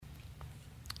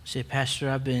say, Pastor,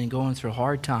 I've been going through a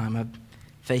hard time. I'm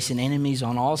facing enemies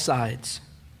on all sides.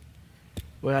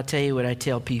 Well, I tell you what I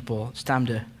tell people. It's time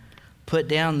to put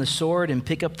down the sword and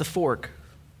pick up the fork.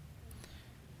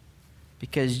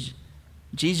 Because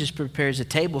Jesus prepares a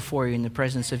table for you in the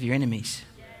presence of your enemies.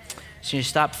 So you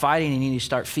stop fighting and you need to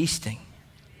start feasting.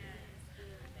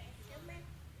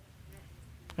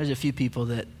 There's a few people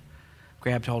that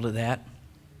grabbed hold of that.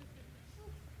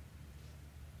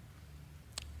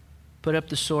 Put up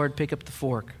the sword, pick up the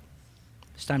fork.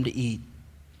 It's time to eat.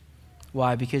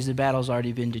 Why? Because the battle's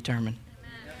already been determined.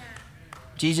 Amen.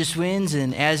 Jesus wins,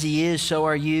 and as he is, so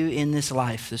are you in this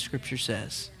life, the scripture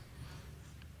says.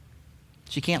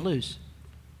 So you can't lose.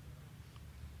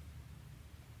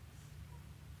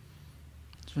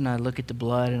 So when I look at the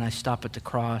blood and I stop at the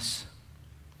cross,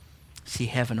 see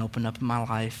heaven open up in my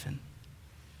life, and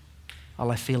all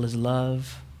I feel is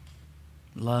love,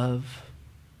 love,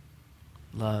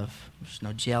 love. There's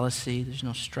no jealousy. There's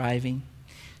no striving.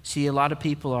 See, a lot of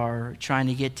people are trying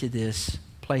to get to this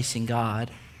place in God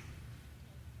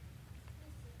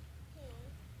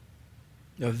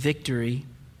of victory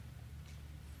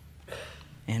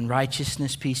and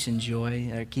righteousness, peace, and joy.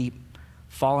 They keep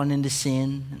falling into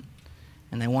sin,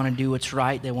 and they want to do what's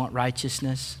right. They want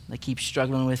righteousness. They keep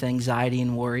struggling with anxiety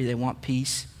and worry. They want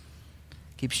peace.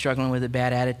 Keep struggling with a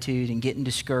bad attitude and getting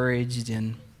discouraged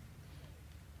and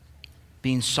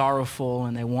being sorrowful,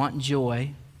 and they want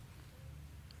joy.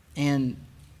 And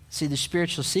see, the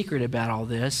spiritual secret about all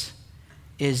this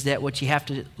is that what you have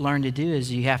to learn to do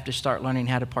is you have to start learning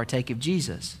how to partake of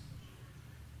Jesus.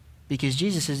 Because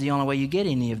Jesus is the only way you get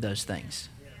any of those things.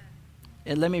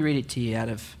 And let me read it to you out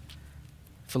of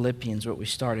Philippians, what we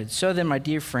started. So then, my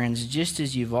dear friends, just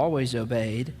as you've always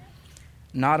obeyed,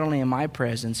 not only in my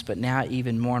presence, but now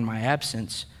even more in my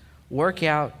absence, work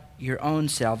out your own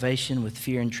salvation with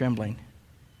fear and trembling.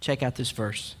 Check out this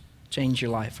verse. Change your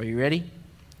life. Are you ready?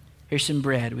 Here's some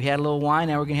bread. We had a little wine.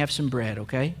 Now we're going to have some bread,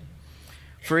 okay?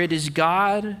 For it is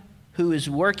God who is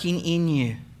working in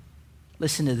you.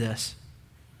 Listen to this.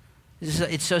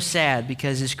 It's so sad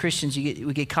because as Christians,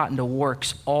 we get caught into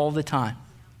works all the time.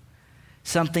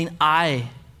 Something I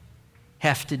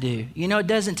have to do. You know, it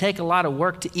doesn't take a lot of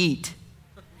work to eat.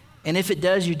 And if it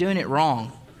does, you're doing it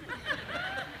wrong.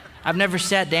 I've never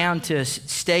sat down to a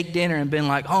steak dinner and been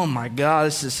like, oh my God,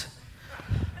 this is...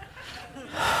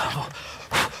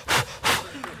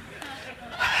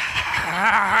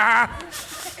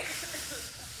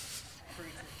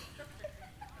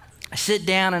 I sit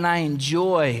down and I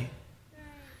enjoy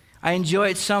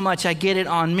it so much. I get it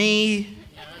on me.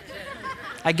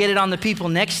 I get it on the people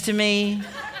next to me.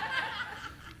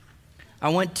 I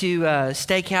went to a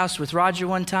steakhouse with Roger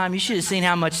one time. You should have seen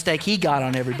how much steak he got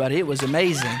on everybody. It was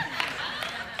amazing.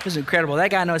 It was incredible.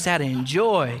 That guy knows how to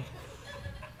enjoy.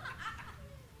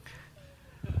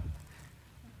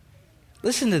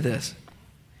 Listen to this.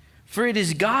 For it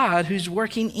is God who's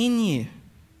working in you,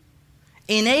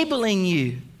 enabling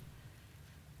you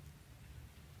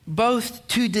both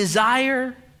to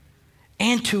desire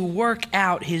and to work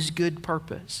out his good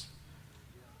purpose.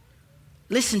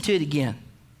 Listen to it again.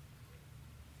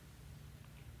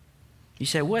 You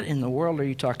say, what in the world are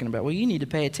you talking about? Well, you need to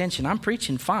pay attention. I'm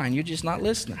preaching fine. You're just not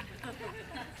listening.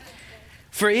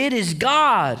 For it is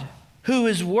God who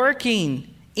is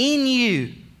working in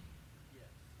you.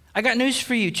 I got news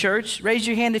for you, church. Raise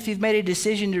your hand if you've made a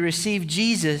decision to receive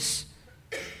Jesus.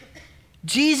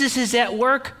 Jesus is at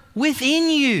work within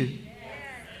you.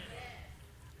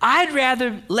 I'd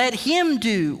rather let him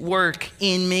do work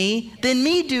in me than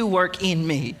me do work in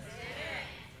me.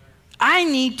 I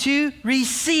need to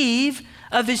receive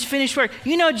of his finished work.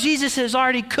 You know, Jesus has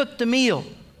already cooked the meal.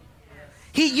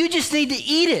 You just need to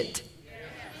eat it.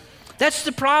 That's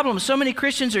the problem. So many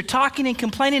Christians are talking and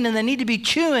complaining, and they need to be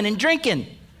chewing and drinking.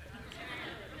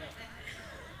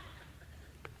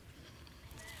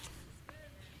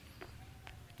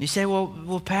 You say,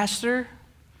 well, Pastor,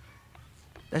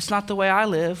 that's not the way I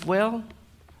live. Well,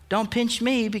 don't pinch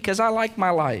me because I like my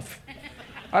life.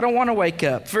 I don't want to wake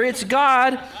up. For it's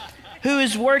God who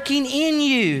is working in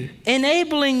you,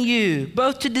 enabling you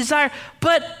both to desire.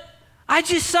 But I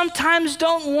just sometimes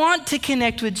don't want to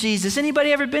connect with Jesus.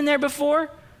 Anybody ever been there before?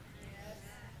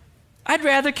 I'd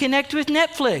rather connect with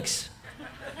Netflix.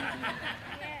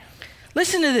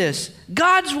 Listen to this.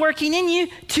 God's working in you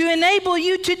to enable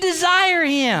you to desire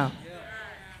him.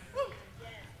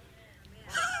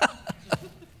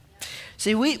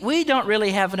 See, we don't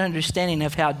really have an understanding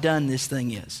of how done this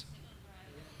thing is.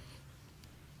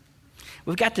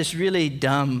 We've got this really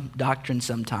dumb doctrine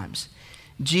sometimes.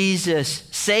 Jesus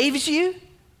saves you,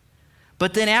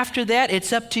 but then after that,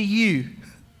 it's up to you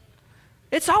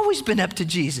It's always been up to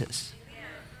Jesus.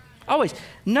 Always.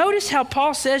 Notice how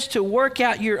Paul says to work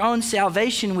out your own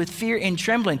salvation with fear and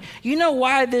trembling. You know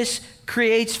why this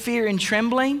creates fear and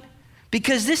trembling?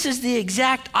 Because this is the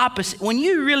exact opposite. When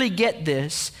you really get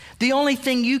this, the only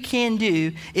thing you can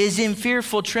do is in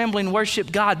fearful trembling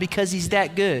worship God because he's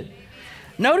that good.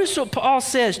 Notice what Paul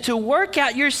says. To work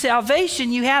out your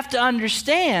salvation, you have to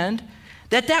understand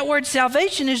that word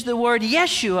salvation is the word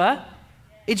Yeshua.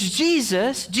 It's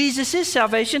Jesus. Jesus is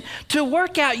salvation. To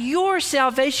work out your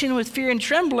salvation with fear and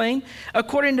trembling,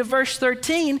 according to verse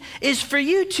 13, is for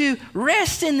you to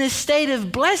rest in this state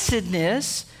of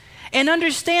blessedness and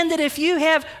understand that if you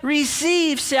have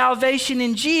received salvation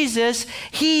in Jesus,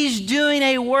 he's doing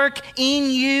a work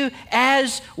in you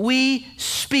as we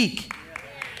speak.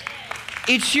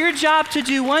 It's your job to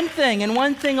do one thing and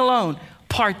one thing alone: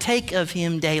 partake of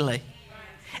him daily.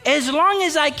 As long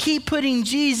as I keep putting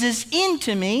Jesus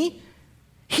into me,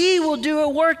 he will do a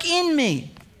work in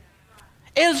me.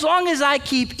 As long as I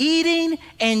keep eating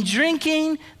and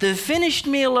drinking the finished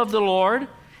meal of the Lord,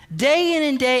 day in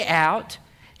and day out,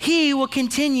 he will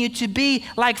continue to be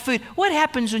like food. What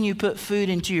happens when you put food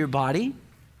into your body?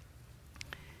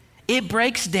 It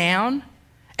breaks down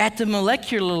at the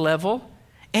molecular level,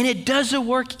 and it does a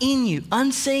work in you,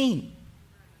 unseen,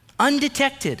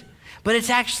 undetected. But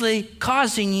it's actually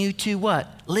causing you to what?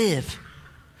 Live,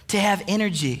 to have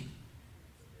energy.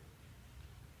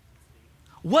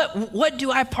 What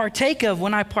do I partake of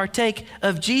when I partake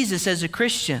of Jesus as a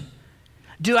Christian?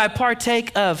 Do I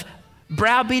partake of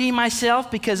browbeating myself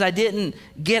because I didn't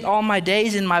get all my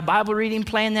days in my Bible reading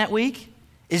plan that week?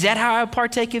 Is that how I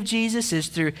partake of Jesus? Is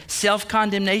through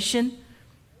self-condemnation?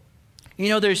 You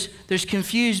know, there's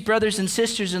confused brothers and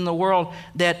sisters in the world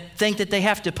that think that they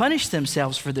have to punish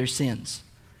themselves for their sins.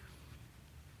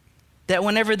 That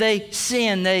whenever they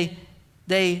sin, they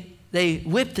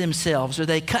whip themselves or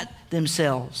they cut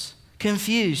themselves.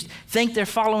 Confused. Think they're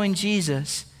following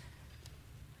Jesus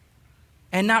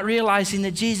and not realizing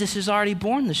that Jesus has already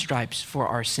borne the stripes for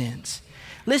our sins.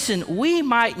 Listen, we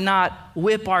might not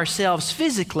whip ourselves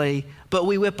physically, but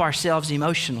we whip ourselves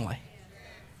emotionally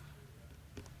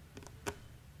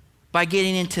by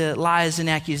getting into lies and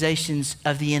accusations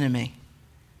of the enemy.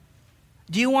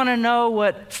 Do you want to know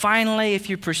what finally, if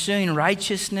you're pursuing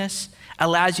righteousness,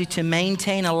 allows you to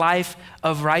maintain a life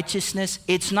of righteousness?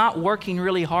 It's not working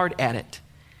really hard at it.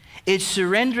 It's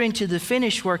surrendering to the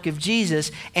finished work of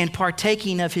Jesus and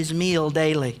partaking of his meal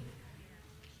daily.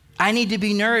 I need to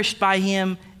be nourished by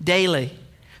him daily.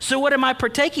 So what am I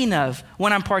partaking of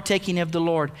when I'm partaking of the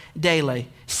Lord daily?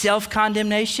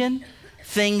 Self-condemnation?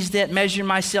 Things that measure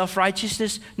my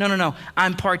self-righteousness? No.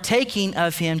 I'm partaking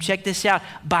of him, check this out,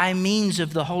 by means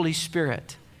of the Holy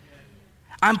Spirit.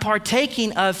 I'm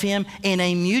partaking of him in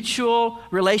a mutual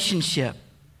relationship.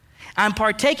 I'm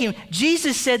partaking.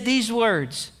 Jesus said these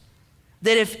words,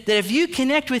 that if you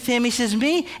connect with him, he says,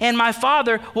 me and my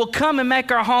Father will come and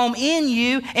make our home in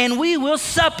you, and we will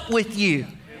sup with you.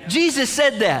 Jesus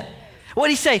said that. What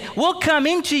did he say? We'll come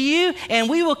into you and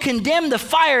we will condemn the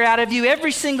fire out of you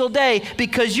every single day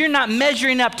because you're not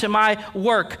measuring up to my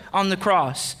work on the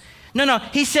cross. No.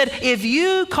 He said, if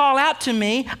you call out to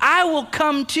me, I will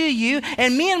come to you,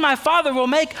 and me and my Father will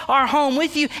make our home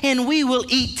with you, and we will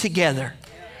eat together.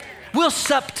 We'll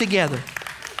sup together.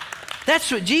 That's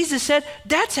what Jesus said.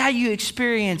 That's how you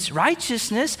experience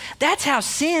righteousness. That's how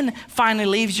sin finally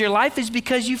leaves your life, is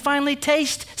because you finally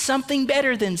taste something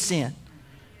better than sin.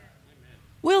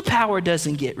 Willpower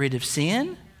doesn't get rid of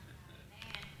sin.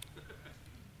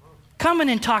 Coming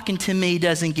and talking to me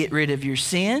doesn't get rid of your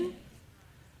sin.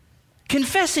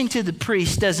 Confessing to the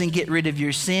priest doesn't get rid of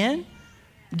your sin.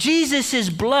 Jesus'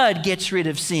 blood gets rid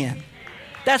of sin.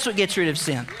 That's what gets rid of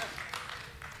sin.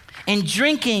 And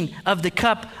drinking of the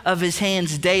cup of his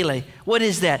hands daily. What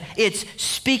is that? It's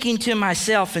speaking to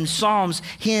myself in psalms,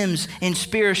 hymns, and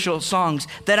spiritual songs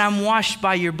that I'm washed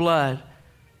by your blood.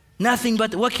 Nothing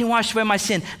but, what can wash away my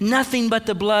sin? Nothing but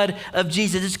the blood of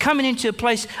Jesus. It's coming into a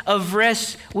place of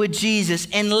rest with Jesus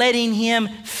and letting him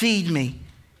feed me.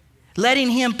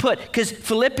 Letting him because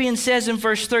Philippians says in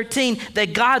verse 13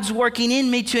 that God's working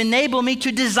in me to enable me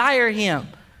to desire him.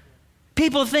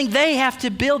 People think they have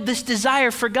to build this desire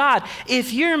for God.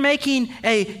 If you're making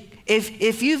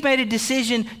if you've made a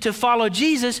decision to follow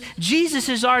Jesus, Jesus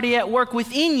is already at work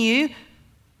within you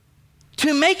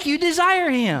to make you desire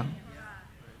him.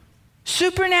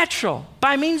 Supernatural,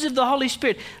 by means of the Holy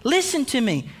Spirit. Listen to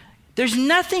me. There's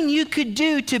nothing you could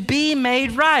do to be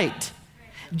made right.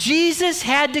 Jesus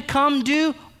had to come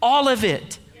do all of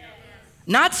it.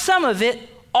 Not some of it,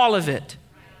 all of it.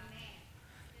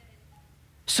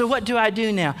 So what do I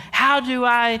do now? How do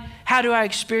How do I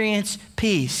experience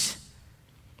peace?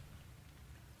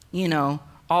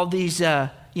 All these,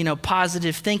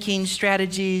 positive thinking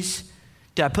strategies.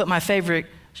 Do I put my favorite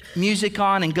music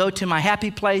on and go to my happy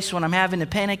place when I'm having a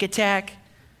panic attack?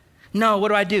 No,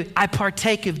 what do? I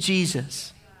partake of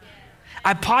Jesus.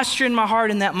 I posture in my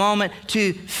heart in that moment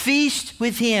to feast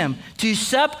with him, to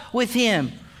sup with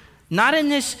him. Not in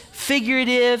this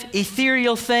figurative,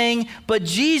 ethereal thing, but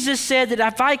Jesus said that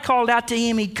if I called out to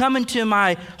him, he'd come into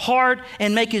my heart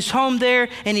and make his home there,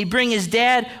 and he'd bring his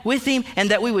dad with him,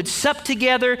 and that we would sup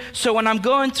together. So when I'm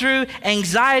going through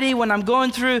anxiety, when I'm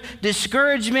going through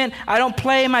discouragement, I don't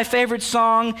play my favorite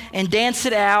song and dance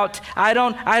it out. I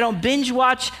don't binge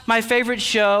watch my favorite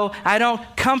show. I don't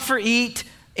comfort eat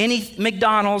any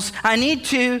McDonald's. I need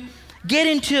to get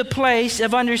into a place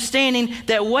of understanding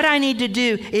that what I need to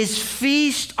do is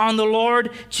feast on the Lord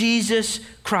Jesus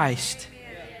Christ.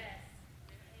 Amen.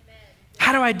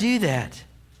 How do I do that?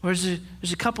 Well,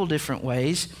 there's a couple different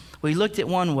ways. We looked at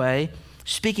one way,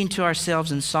 speaking to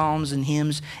ourselves in psalms and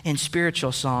hymns and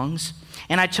spiritual songs.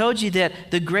 And I told you that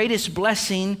the greatest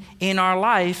blessing in our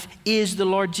life is the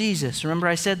Lord Jesus. Remember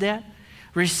I said that?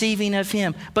 Receiving of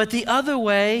him. But the other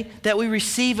way that we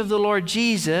receive of the Lord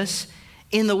Jesus,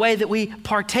 in the way that we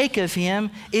partake of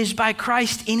him, is by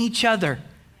Christ in each other.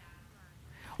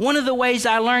 One of the ways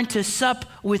I learned to sup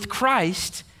with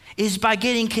Christ is by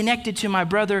getting connected to my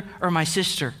brother or my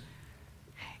sister.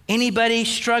 Anybody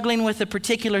struggling with a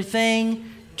particular thing,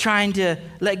 trying to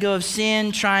let go of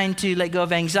sin, trying to let go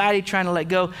of anxiety, trying to let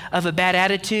go of a bad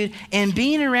attitude, and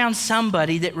being around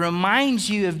somebody that reminds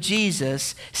you of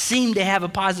Jesus seem to have a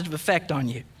positive effect on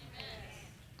you.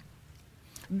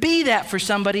 Be that for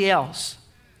somebody else.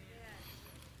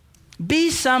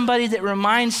 Be somebody that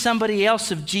reminds somebody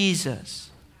else of Jesus.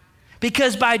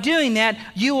 Because by doing that,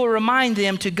 you will remind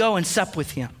them to go and sup with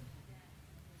him.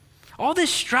 All this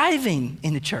striving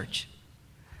in the church,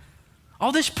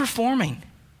 all this performing.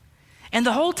 And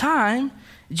the whole time,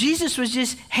 Jesus was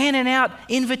just handing out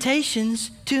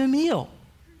invitations to a meal.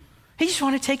 He just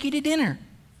wanted to take you to dinner.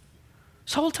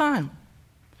 This whole time.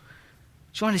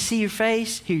 Just wanted to see your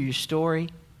face, hear your story,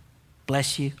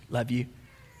 bless you, love you.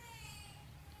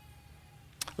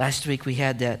 Last week we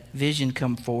had that vision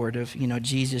come forward of,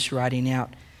 Jesus writing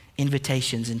out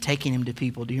invitations and taking them to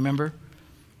people. Do you remember?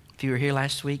 If you were here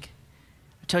last week.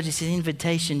 I told you it's an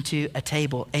invitation to a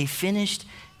table, a finished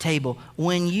table.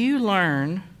 When you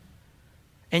learn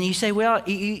and you say, well,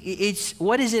 it's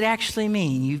what does it actually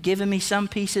mean? You've given me some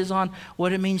pieces on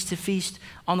what it means to feast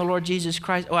on the Lord Jesus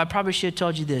Christ. Oh, I probably should have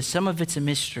told you this. Some of it's a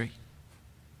mystery.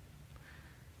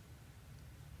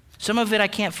 Some of it I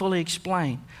can't fully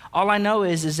explain. All I know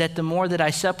is that the more that I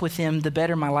sup with him, the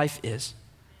better my life is.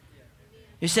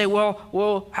 You say, well,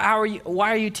 why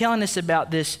are you telling us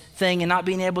about this thing and not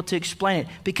being able to explain it?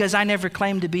 Because I never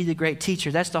claimed to be the great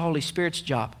teacher. That's the Holy Spirit's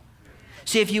job.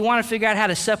 See, if you want to figure out how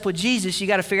to sup with Jesus, you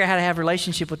got to figure out how to have a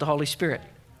relationship with the Holy Spirit.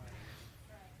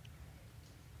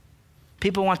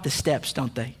 People want the steps,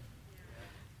 don't they?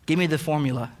 Give me the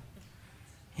formula.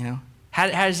 How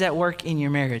does that work in your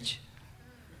marriage?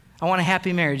 I want a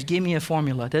happy marriage. Give me a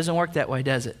formula. It doesn't work that way,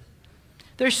 does it?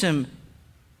 There's some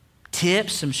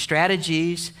tips, some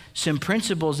strategies, some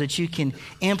principles that you can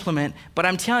implement. But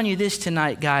I'm telling you this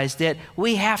tonight, guys, that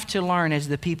we have to learn as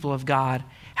the people of God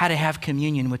how to have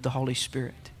communion with the Holy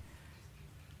Spirit.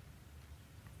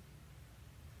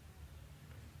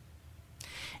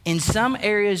 In some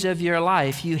areas of your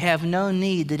life, you have no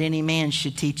need that any man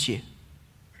should teach you.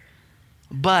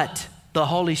 But the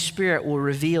Holy Spirit will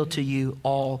reveal to you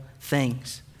all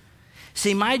things.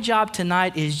 See, my job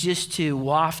tonight is just to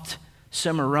waft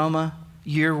some aroma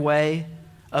your way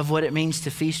of what it means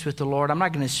to feast with the Lord. I'm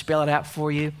not going to spell it out for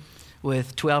you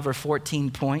with 12 or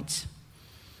 14 points.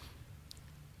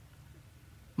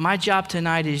 My job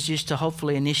tonight is just to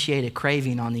hopefully initiate a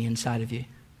craving on the inside of you.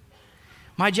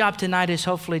 My job tonight is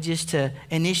hopefully just to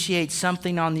initiate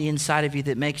something on the inside of you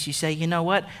that makes you say, you know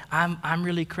what? I'm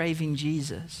really craving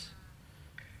Jesus.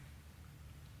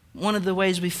 One of the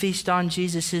ways we feast on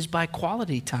Jesus is by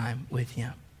quality time with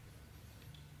him.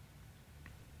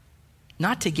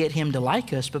 Not to get him to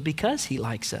like us, but because he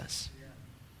likes us.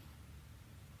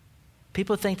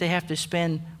 People think they have to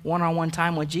spend one-on-one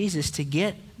time with Jesus to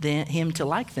get him to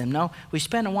like them. No, we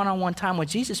spend a one-on-one time with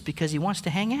Jesus because he wants to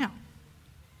hang out.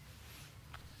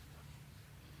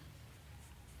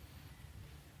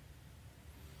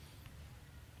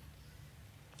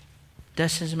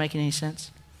 Doesn't make any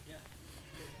sense?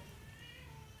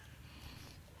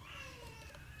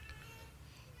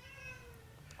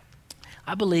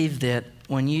 I believe that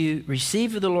when you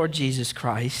receive the Lord Jesus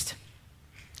Christ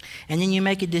and then you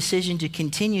make a decision to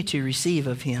continue to receive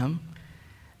of him,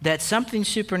 that something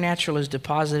supernatural is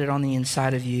deposited on the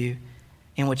inside of you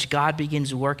in which God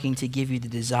begins working to give you the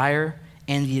desire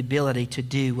and the ability to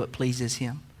do what pleases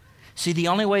him. See, the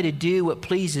only way to do what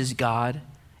pleases God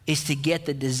is to get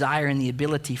the desire and the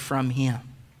ability from him.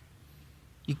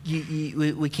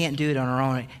 We can't do it on our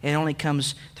own. It only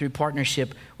comes through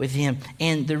partnership with him.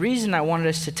 And the reason I wanted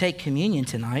us to take communion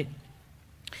tonight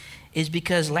is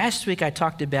because last week I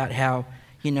talked about how,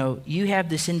 you have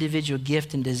this individual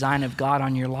gift and design of God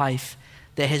on your life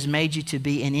that has made you to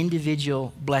be an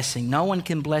individual blessing. No one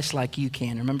can bless like you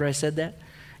can. Remember I said that?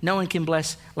 No one can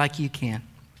bless like you can.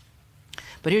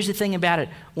 But here's the thing about it.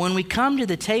 When we come to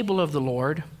the table of the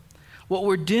Lord, what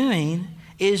we're doing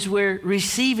is we're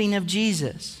receiving of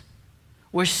Jesus.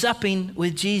 We're supping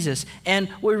with Jesus, and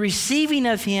we're receiving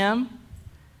of him.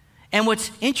 And what's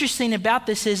interesting about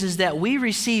this is that we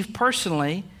receive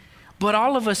personally, but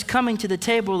all of us coming to the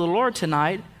table of the Lord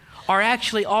tonight are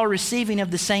actually all receiving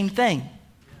of the same thing.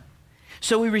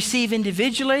 So we receive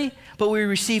individually, but we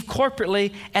receive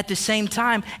corporately at the same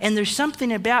time. And there's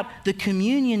something about the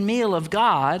communion meal of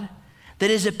God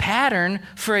that is a pattern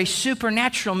for a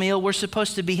supernatural meal we're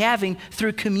supposed to be having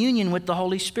through communion with the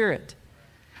Holy Spirit.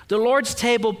 The Lord's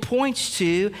table points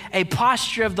to a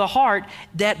posture of the heart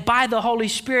that by the Holy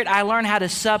Spirit I learn how to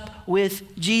sup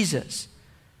with Jesus.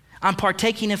 I'm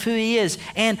partaking of who he is.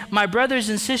 And my brothers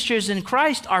and sisters in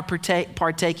Christ are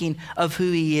partaking of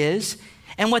who he is.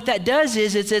 And what that does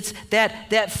is it's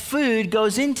that food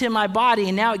goes into my body,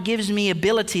 and now it gives me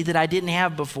ability that I didn't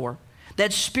have before.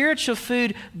 That spiritual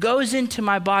food goes into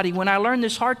my body. When I learn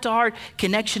this heart-to-heart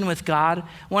connection with God,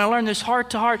 when I learn this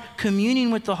heart-to-heart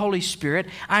communion with the Holy Spirit,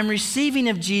 I'm receiving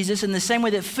of Jesus in the same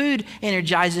way that food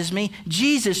energizes me.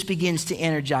 Jesus begins to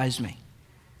energize me.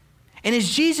 And as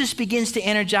Jesus begins to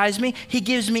energize me, he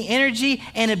gives me energy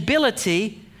and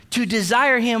ability to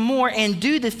desire him more and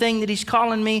do the thing that he's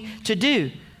calling me to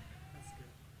do.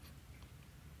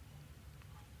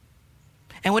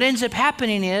 And what ends up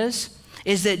happening is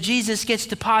that Jesus gets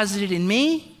deposited in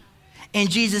me, and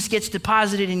Jesus gets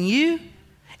deposited in you,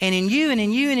 and in you, and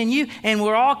in you, and in you, and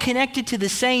we're all connected to the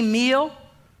same meal,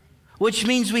 which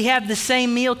means we have the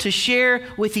same meal to share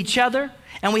with each other,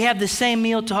 and we have the same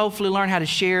meal to hopefully learn how to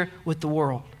share with the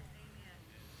world.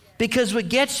 Because what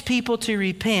gets people to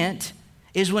repent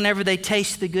is whenever they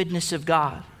taste the goodness of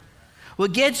God.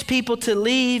 What gets people to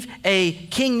leave a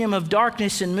kingdom of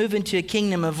darkness and move into a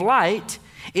kingdom of light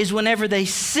is whenever they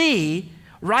see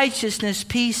righteousness,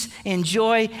 peace, and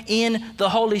joy in the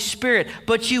Holy Spirit.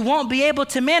 But you won't be able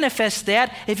to manifest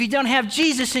that if you don't have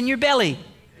Jesus in your belly.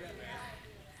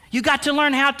 You got to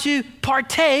learn how to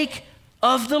partake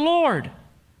of the Lord.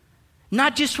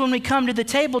 Not just when we come to the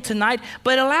table tonight,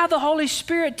 but allow the Holy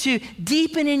Spirit to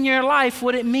deepen in your life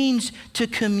what it means to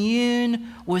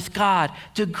commune with God.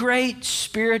 The great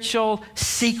spiritual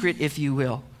secret, if you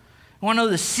will. I want to know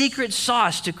the secret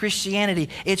sauce to Christianity.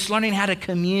 It's learning how to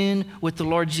commune with the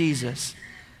Lord Jesus.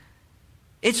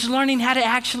 It's learning how to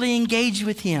actually engage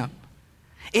with him.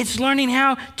 It's learning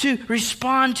how to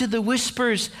respond to the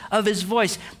whispers of his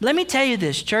voice. Let me tell you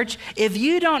this, church. If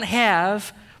you don't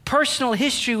have personal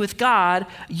history with God,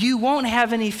 you won't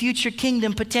have any future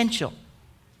kingdom potential.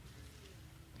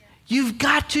 You've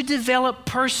got to develop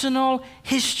personal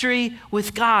history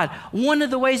with God. One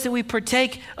of the ways that we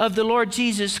partake of the Lord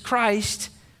Jesus Christ,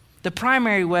 the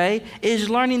primary way, is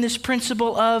learning this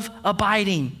principle of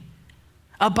abiding.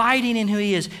 Abiding in who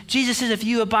he is. Jesus says, if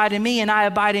you abide in me and I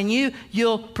abide in you,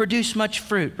 you'll produce much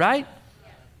fruit, right?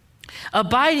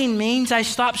 Abiding means I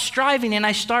stop striving and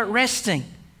I start resting.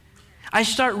 I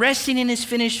start resting in his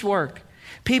finished work.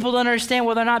 People don't understand,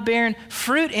 well, they're not bearing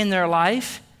fruit in their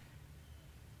life.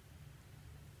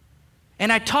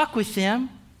 And I talk with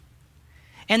them,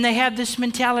 and they have this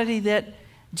mentality that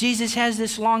Jesus has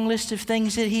this long list of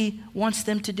things that he wants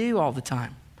them to do all the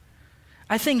time.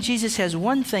 I think Jesus has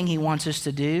one thing he wants us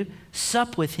to do: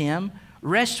 sup with him,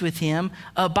 rest with him,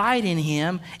 abide in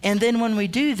him, and then when we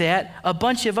do that, a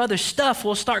bunch of other stuff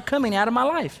will start coming out of my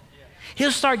life.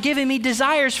 He'll start giving me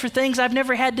desires for things I've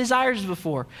never had desires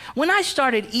before. When I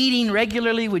started eating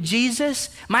regularly with Jesus,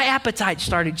 my appetite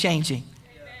started changing.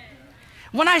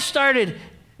 When I started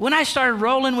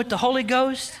rolling with the Holy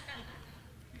Ghost,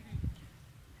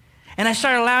 and I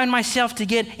started allowing myself to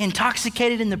get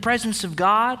intoxicated in the presence of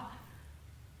God,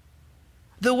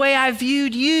 the way I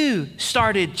viewed you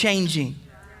started changing.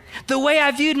 The way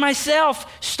I viewed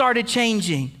myself started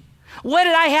changing. What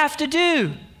did I have to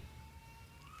do?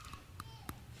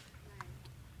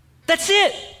 That's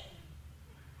it.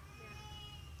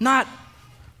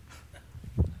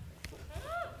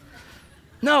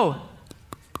 No.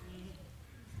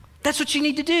 That's what you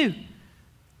need to do.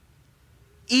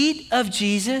 Eat of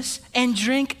Jesus and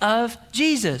drink of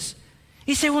Jesus.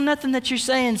 You say, well, nothing that you're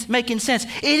saying is making sense.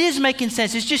 It is making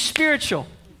sense. It's just spiritual.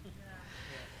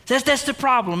 That's the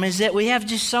problem, is that we have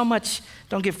just so much,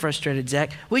 don't get frustrated,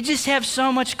 Zach. We just have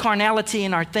so much carnality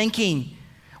in our thinking.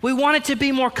 We want it to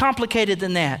be more complicated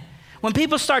than that. When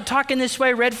people start talking this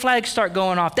way, red flags start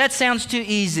going off. That sounds too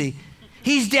easy.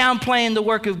 He's downplaying the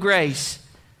work of grace.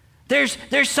 There's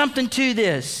something to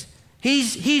this.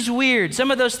 He's weird.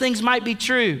 Some of those things might be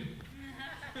true.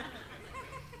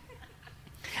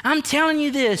 I'm telling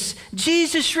you this.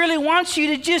 Jesus really wants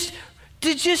you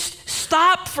to just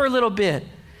stop for a little bit.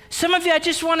 Some of you, I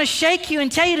just want to shake you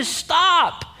and tell you to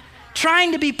stop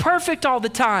trying to be perfect all the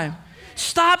time.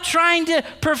 Stop trying to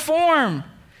perform.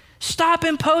 Stop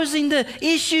imposing the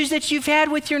issues that you've had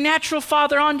with your natural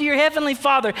father onto your heavenly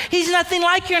Father. He's nothing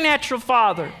like your natural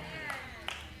father.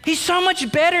 He's so much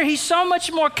better. He's so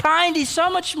much more kind. He's so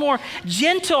much more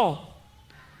gentle.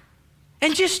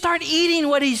 And just start eating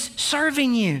what he's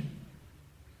serving you.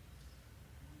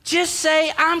 Just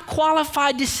say, I'm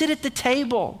qualified to sit at the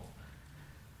table.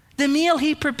 The meal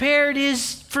he prepared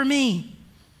is for me.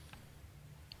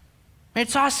 And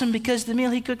it's awesome because the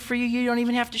meal he cooked for you, you don't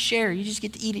even have to share. You just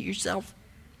get to eat it yourself.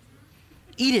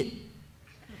 Eat it.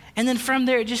 And then from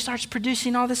there, it just starts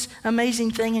producing all this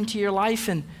amazing thing into your life.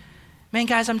 And man,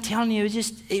 guys, I'm telling you,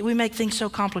 we make things so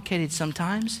complicated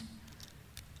sometimes.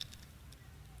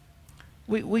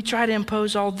 We try to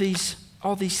impose all these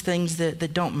things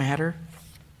that don't matter.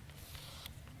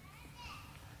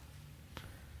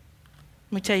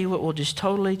 Let me tell you what will just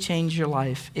totally change your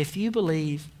life. If you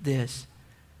believe this,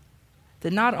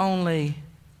 that not only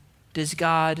does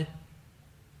God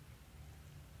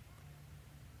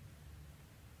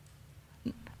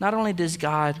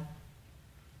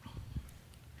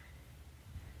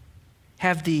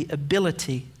have the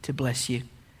ability to bless you,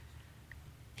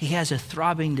 he has a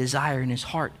throbbing desire in his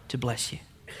heart to bless you.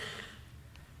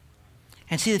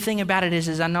 And see, the thing about it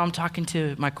is I know I'm talking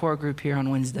to my core group here on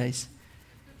Wednesdays.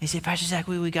 He said, Pastor Zach,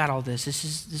 we got all this. This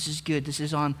is good. This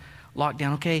is on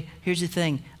lockdown. Okay, here's the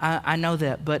thing. I know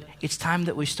that, but it's time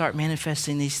that we start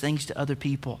manifesting these things to other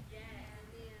people.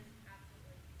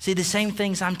 See, the same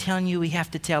things I'm telling you, we have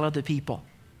to tell other people.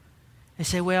 They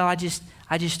say, well, I just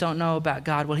don't know about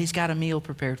God. Well, he's got a meal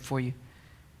prepared for you.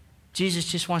 Jesus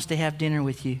just wants to have dinner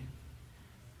with you.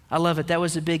 I love it. That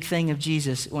was a big thing of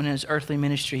Jesus when in his earthly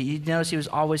ministry. You notice he was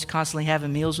always constantly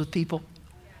having meals with people.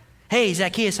 Hey,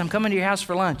 Zacchaeus, I'm coming to your house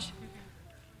for lunch.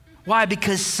 Why?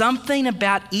 Because something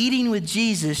about eating with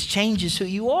Jesus changes who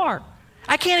you are.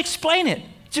 I can't explain it.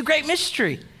 It's a great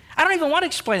mystery. I don't even want to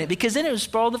explain it because then it would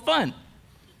spoil the fun.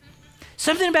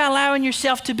 Something about allowing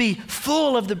yourself to be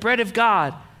full of the bread of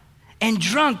God and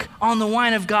drunk on the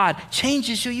wine of God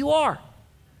changes who you are.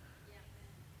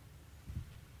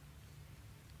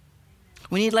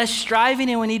 We need less striving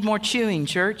and we need more chewing,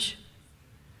 church.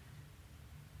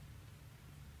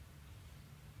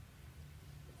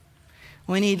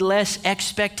 We need less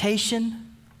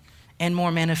expectation and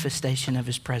more manifestation of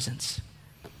his presence.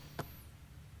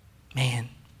 Man,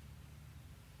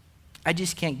 I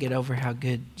just can't get over how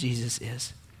good Jesus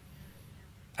is.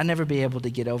 I'll never be able to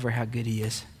get over how good he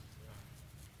is.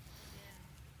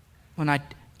 When I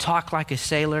talk like a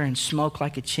sailor and smoke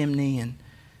like a chimney and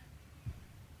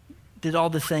did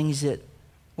all the things that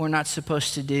we're not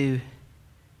supposed to do,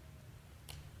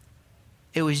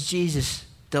 it was Jesus'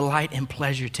 delight and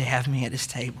pleasure to have me at his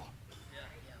table.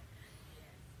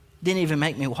 Didn't even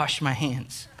make me wash my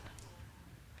hands.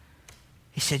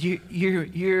 He said,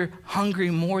 you're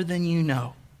hungry more than you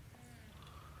know.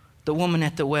 The woman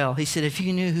at the well, he said, if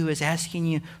you knew who was asking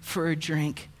you for a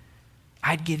drink,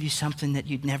 I'd give you something that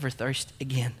you'd never thirst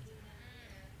again.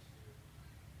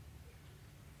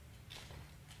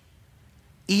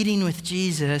 Eating with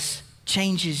Jesus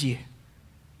changes you.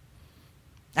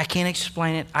 I can't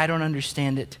explain it. I don't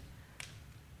understand it.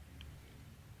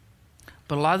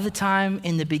 But a lot of the time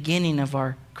in the beginning of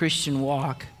our Christian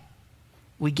walk,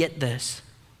 we get this.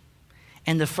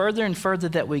 And the further and further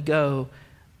that we go,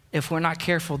 if we're not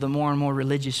careful, the more and more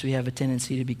religious we have a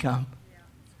tendency to become.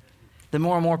 The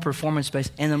more and more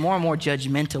performance-based and the more and more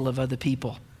judgmental of other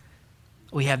people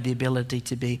we have the ability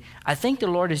to be. I think the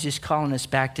Lord is just calling us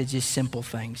back to just simple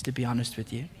things, to be honest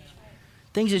with you.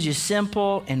 Things are just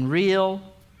simple and real.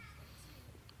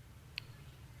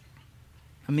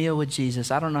 A meal with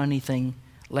Jesus. I don't know anything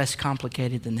less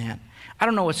complicated than that. I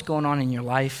don't know what's going on in your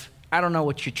life. I don't know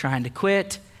what you're trying to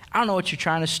quit. I don't know what you're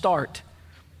trying to start.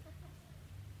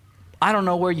 I don't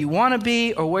know where you want to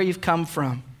be or where you've come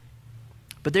from.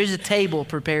 But there's a table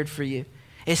prepared for you.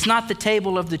 It's not the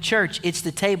table of the church. It's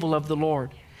the table of the Lord.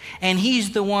 And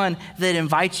he's the one that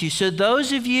invites you. So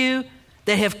those of you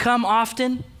that have come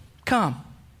often, come.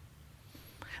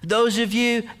 Those of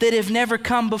you that have never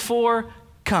come before,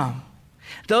 come.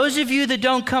 Those of you that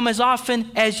don't come as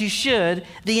often as you should,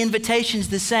 the invitation's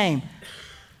the same.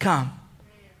 Come.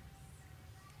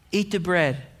 Eat the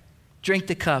bread, drink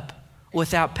the cup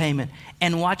without payment,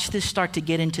 and watch this start to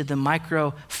get into the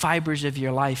micro fibers of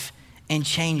your life and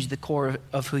change the core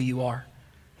of who you are.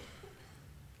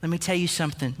 Let me tell you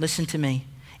something. Listen to me.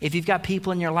 If you've got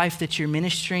people in your life that you're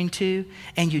ministering to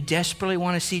and you desperately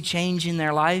want to see change in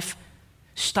their life,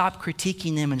 stop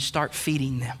critiquing them and start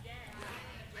feeding them.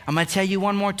 I'm going to tell you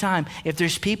one more time. If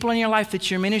there's people in your life that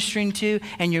you're ministering to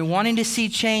and you're wanting to see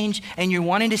change and you're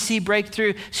wanting to see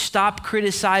breakthrough, stop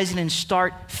criticizing and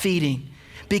start feeding.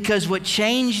 Because what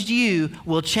changed you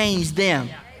will change them.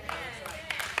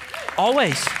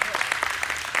 Always.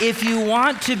 If you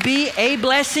want to be a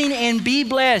blessing and be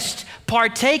blessed,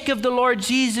 partake of the Lord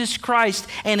Jesus Christ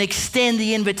and extend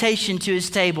the invitation to his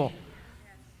table.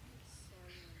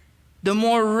 The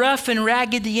more rough and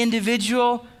ragged the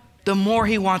individual, the more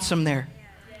he wants them there.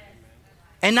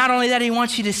 And not only that, he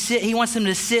wants them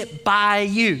to sit by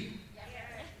you.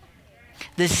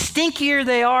 The stinkier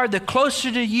they are, the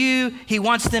closer to you he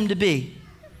wants them to be.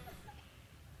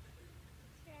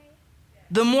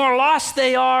 The more lost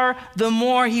they are, the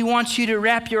more he wants you to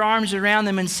wrap your arms around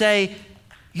them and say,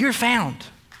 you're found.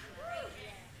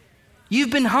 You've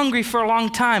been hungry for a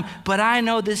long time, but I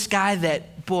know this guy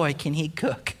that, boy, can he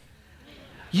cook.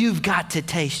 You've got to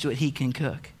taste what he can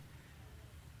cook.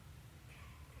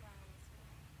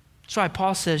 That's why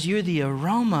Paul says you're the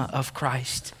aroma of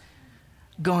Christ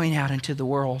going out into the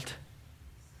world.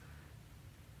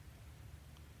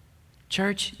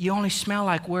 Church, you only smell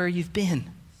like where you've been.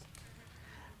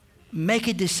 Make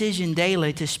a decision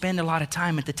daily to spend a lot of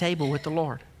time at the table with the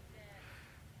Lord.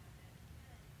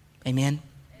 Amen?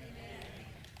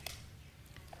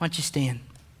 Why don't you stand?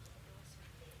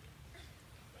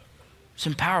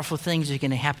 Some powerful things are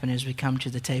going to happen as we come to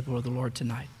the table of the Lord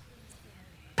tonight.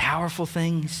 Powerful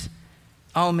things.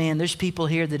 Oh man, there's people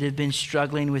here that have been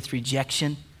struggling with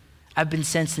rejection. I've been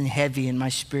sensing heavy in my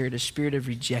spirit, a spirit of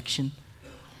rejection.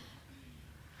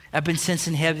 I've been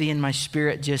sensing heavy in my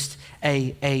spirit just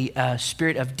a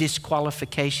spirit of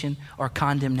disqualification or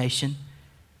condemnation.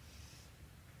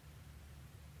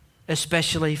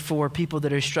 Especially for people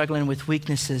that are struggling with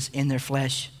weaknesses in their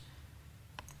flesh.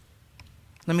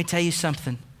 Let me tell you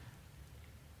something.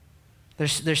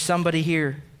 There's somebody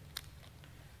here.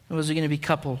 There's going to be a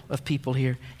couple of people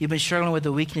here. You've been struggling with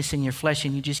a weakness in your flesh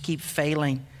and you just keep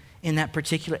failing in that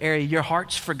particular area. Your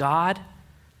heart's for God,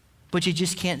 but you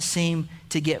just can't seem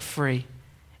to get free.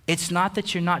 It's not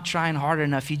that you're not trying hard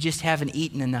enough. You just haven't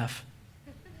eaten enough.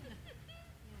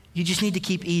 You just need to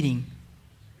keep eating.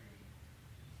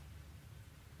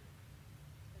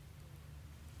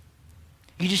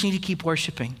 You just need to keep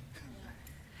worshiping.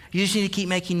 You just need to keep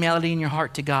making melody in your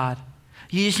heart to God.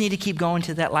 You just need to keep going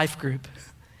to that life group.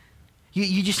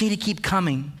 You just need to keep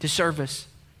coming to service.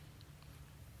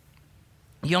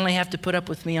 You only have to put up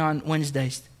with me on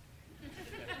Wednesdays.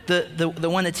 The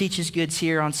one that teaches good's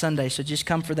here on Sunday, so just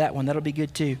come for that one. That'll be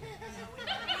good too.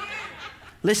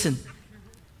 Listen,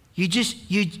 you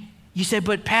say,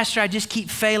 but Pastor, I just keep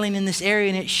failing in this area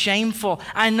and it's shameful.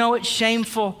 I know it's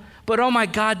shameful, but oh my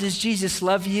God, does Jesus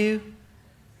love you?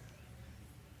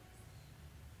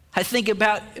 I think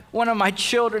about one of my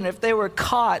children, if they were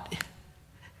caught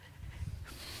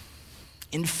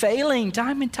in failing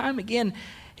time and time again,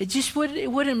 it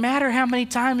wouldn't matter how many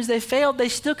times they failed, they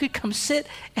still could come sit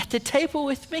at the table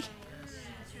with me.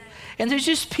 And there's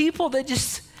just people that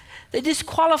they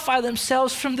disqualify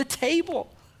themselves from the table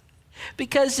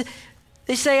because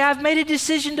they say, I've made a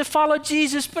decision to follow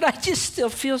Jesus, but I just still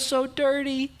feel so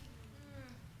dirty.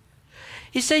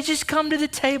 You say, just come to the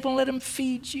table and let him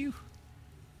feed you.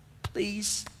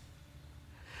 Please.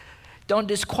 Don't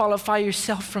disqualify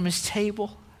yourself from his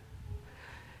table.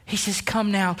 He says,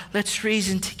 come now, let's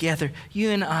reason together,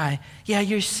 you and I. Yeah,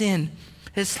 your sin,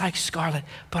 it's like scarlet,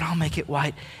 but I'll make it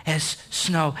white as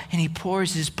snow. And he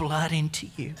pours his blood into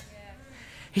you.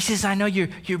 He says, I know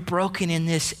you're broken in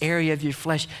this area of your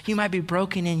flesh. You might be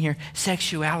broken in your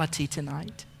sexuality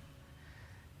tonight.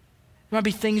 There might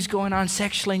be things going on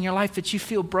sexually in your life that you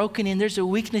feel broken in. There's a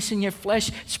weakness in your flesh.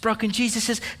 It's broken. Jesus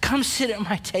says, come sit at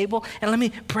my table and let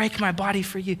me break my body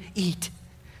for you. Eat.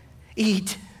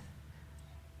 Eat.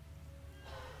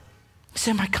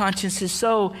 Say, my conscience is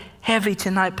so heavy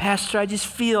tonight, Pastor. I just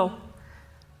feel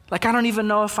like I don't even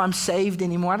know if I'm saved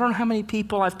anymore. I don't know how many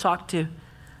people I've talked to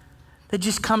that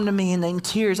just come to me and in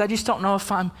tears. I just don't know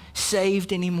if I'm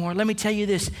saved anymore. Let me tell you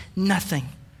this, nothing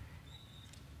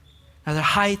neither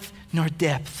height nor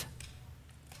depth,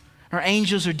 nor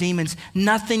angels or demons.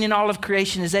 Nothing in all of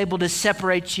creation is able to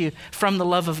separate you from the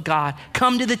love of God.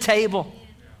 Come to the table.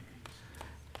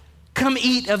 Come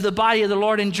eat of the body of the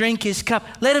Lord and drink his cup.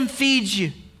 Let him feed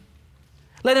you.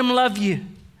 Let him love you.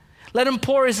 Let him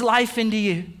pour his life into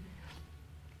you. You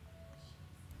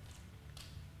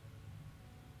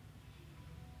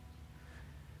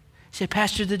say,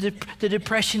 Pastor, the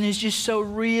depression is just so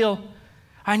real.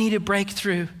 I need a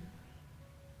breakthrough.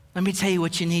 Let me tell you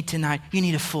what you need tonight. You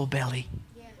need a full belly.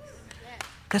 Yes.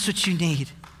 That's what you need.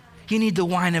 You need the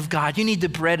wine of God. You need the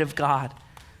bread of God.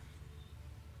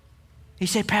 You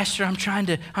say, Pastor, I'm trying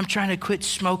to quit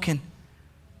smoking.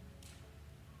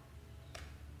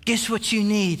 Guess what you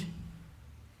need?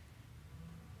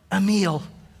 A meal.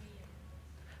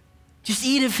 Just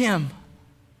eat of him.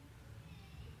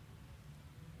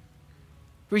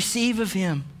 Receive of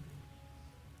him.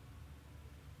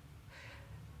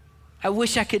 I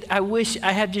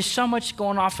have just so much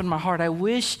going off in my heart. I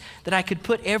wish that I could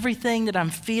put everything that I'm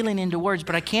feeling into words,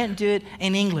 but I can't do it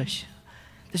in English.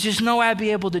 There's just no way I'd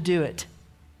be able to do it.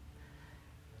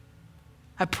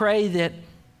 I pray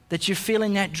that you're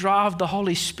feeling that draw of the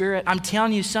Holy Spirit. I'm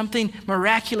telling you, something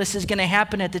miraculous is going to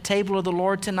happen at the table of the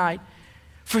Lord tonight.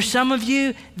 For some of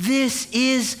you, this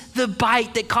is the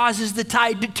bite that causes the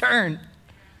tide to turn.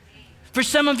 For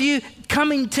some of you,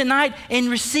 coming tonight and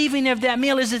receiving of that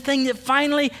meal is the thing that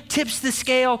finally tips the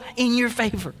scale in your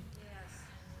favor. Yes.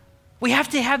 We have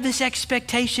to have this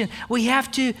expectation. We have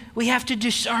to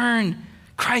discern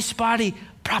Christ's body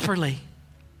properly.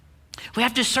 We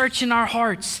have to search in our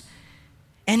hearts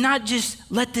and not just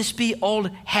let this be old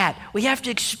hat. We have to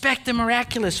expect the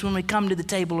miraculous when we come to the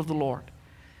table of the Lord.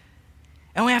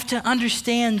 And we have to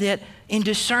understand that in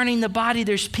discerning the body,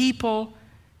 there's people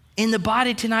in the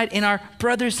body tonight, in our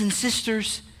brothers and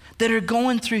sisters that are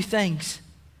going through things.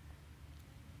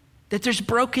 That there's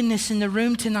brokenness in the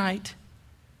room tonight.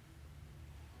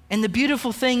 And the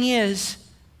beautiful thing is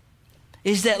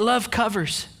that love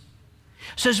covers.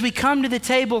 So as we come to the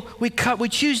table, we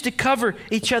choose to cover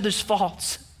each other's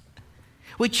faults.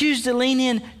 We choose to lean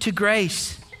in to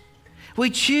grace. We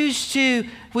choose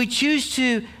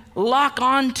to lock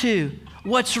onto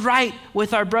what's right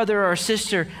with our brother or our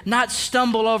sister, not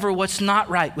stumble over what's not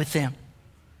right with them.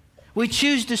 We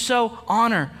choose to sow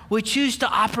honor. We choose to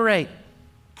operate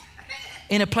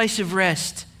in a place of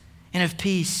rest and of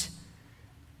peace.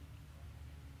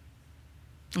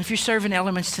 If you're serving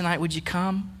elements tonight, would you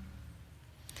come?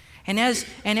 And as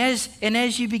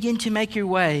you begin to make your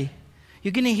way,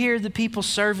 you're going to hear the people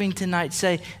serving tonight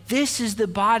say, "This is the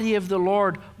body of the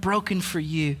Lord broken for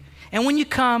you." And when you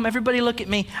come, everybody look at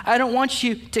me. I don't want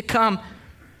you to come,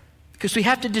 because we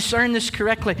have to discern this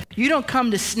correctly. You don't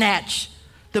come to snatch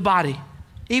the body,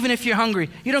 even if you're hungry.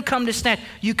 You don't come to snatch.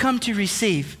 You come to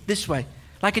receive this way,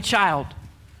 like a child.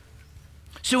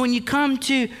 So when you come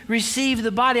to receive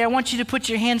the body, I want you to put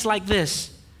your hands like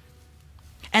this.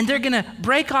 And they're going to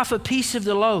break off a piece of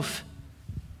the loaf.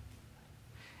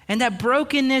 And that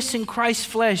brokenness in Christ's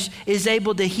flesh is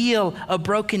able to heal a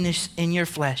brokenness in your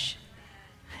flesh.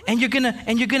 And you're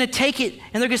gonna take it,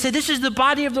 and they're gonna say, "This is the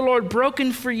body of the Lord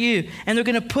broken for you." And they're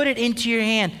gonna put it into your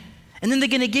hand. And then they're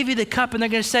gonna give you the cup, and they're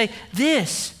gonna say,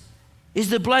 "This is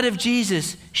the blood of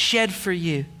Jesus shed for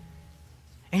you."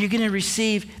 And you're gonna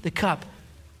receive the cup.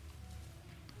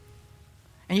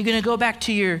 And you're gonna go back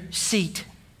to your seat,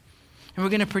 and we're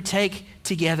gonna partake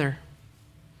together.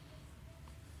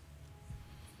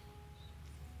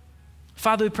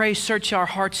 Father, we pray, search our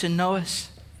hearts and know us.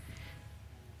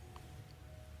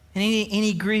 And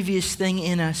any grievous thing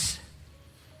in us,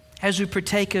 as we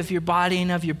partake of your body and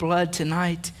of your blood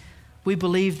tonight, we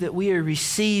believe that we are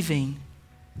receiving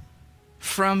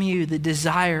from you the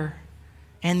desire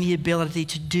and the ability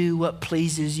to do what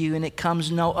pleases you, and it comes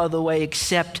no other way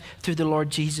except through the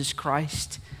Lord Jesus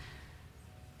Christ.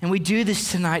 And we do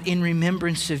this tonight in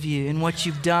remembrance of you and what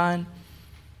you've done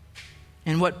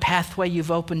and what pathway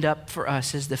you've opened up for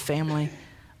us as the family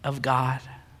of God.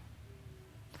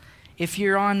 If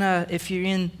you're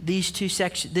in these two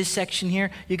sections, this section here,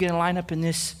 you're going to line up in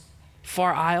this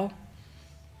far aisle,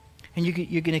 and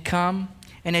you're going to come.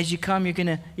 And as you come, you're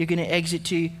going to exit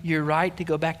to your right to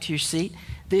go back to your seat.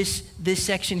 This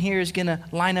section here is going to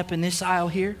line up in this aisle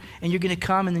here, and you're going to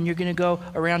come, and then you're going to go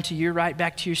around to your right,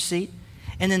 back to your seat.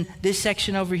 And then this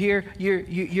section over here,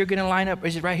 you're going to line up.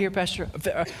 Is it right here, Pastor?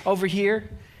 Over here,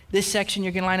 this section,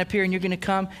 you're going to line up here, and you're going to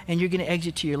come, and you're going to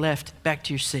exit to your left, back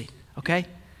to your seat. Okay?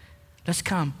 Let's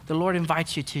come. The Lord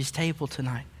invites you to his table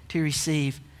tonight to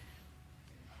receive.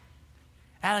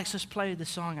 Alex, let's play the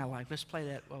song I like. Let's play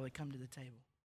that while we come to the table.